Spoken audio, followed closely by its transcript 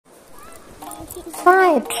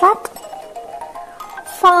Fire truck.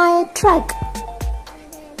 Fire truck.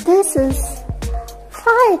 This is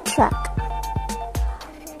fire truck.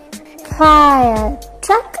 Fire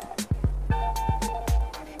truck.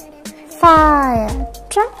 Fire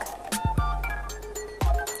truck.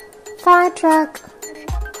 Fire truck.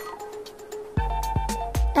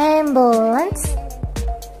 Ambulance.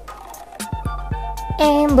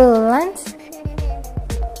 Ambulance.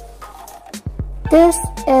 This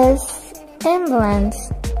is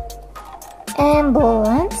ambulance.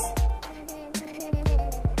 Ambulance.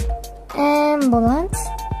 Ambulance.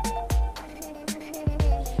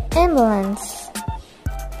 Ambulance.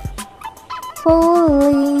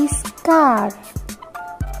 Police car.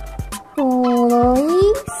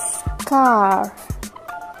 Police car.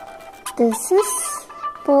 This is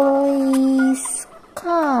police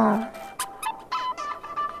car.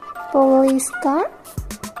 Police car.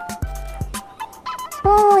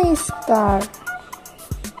 Police car.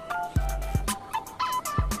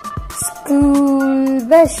 School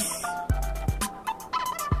bus.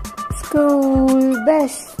 School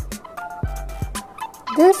bus.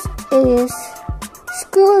 This is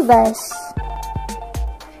school bus.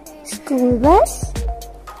 School bus.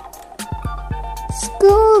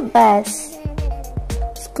 School bus.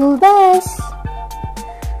 School bus.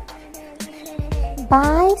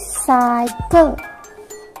 Bicycle.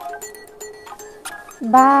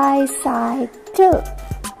 Bicycle.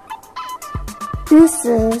 This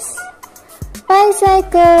is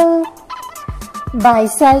bicycle.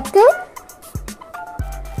 Bicycle.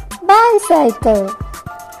 Bicycle.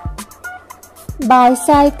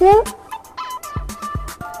 Bicycle.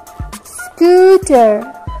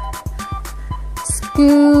 Scooter.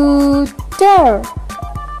 Scooter.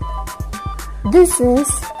 This is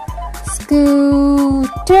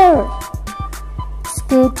scooter.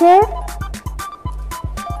 Scooter.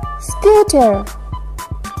 Scooter.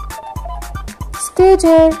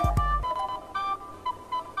 Scooter.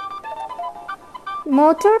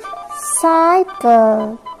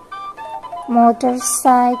 Motorcycle.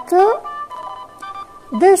 Motorcycle.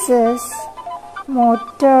 This is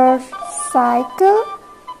motorcycle.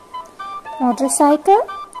 Motorcycle.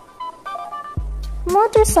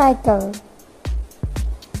 Motorcycle.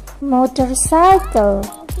 Motorcycle.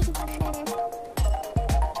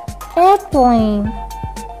 Airplane.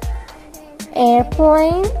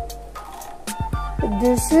 Airplane.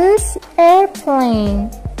 This is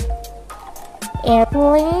airplane.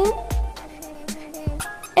 Airplane.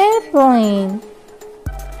 Airplane.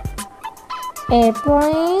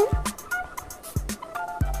 Airplane.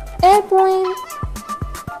 Airplane.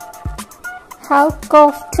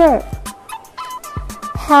 Helicopter.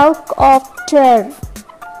 Helicopter.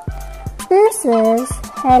 This is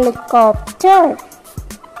helicopter.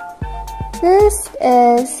 This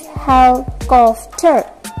is helicopter.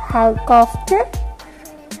 Helicopter.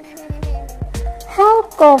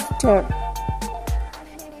 Helicopter.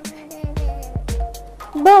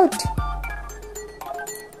 Boat.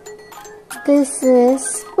 This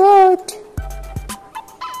is boat.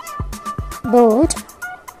 Boat.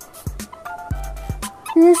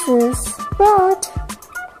 This is boat.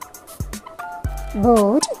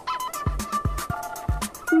 Boat.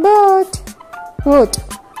 Boat. Boat.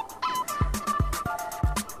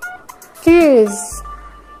 Cruise.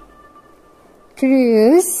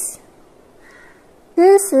 Cruise.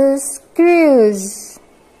 This is cruise.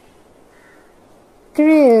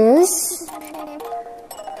 Cruise.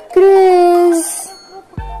 Cruise.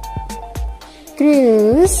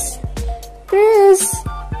 Cruise. Cruise.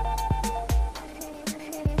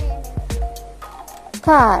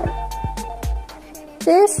 Car.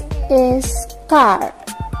 This is car.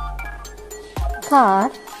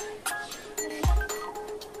 Car.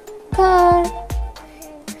 Car.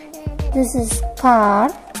 This is car.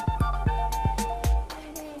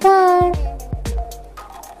 Car.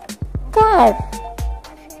 Car.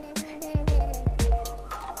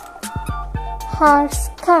 Horse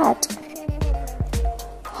cart.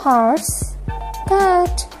 Horse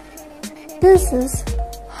cart. This is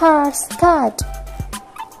horse cart.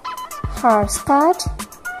 Horse cart.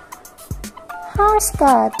 Horse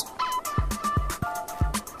cart.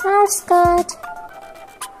 Horse cart.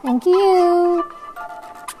 Thank you.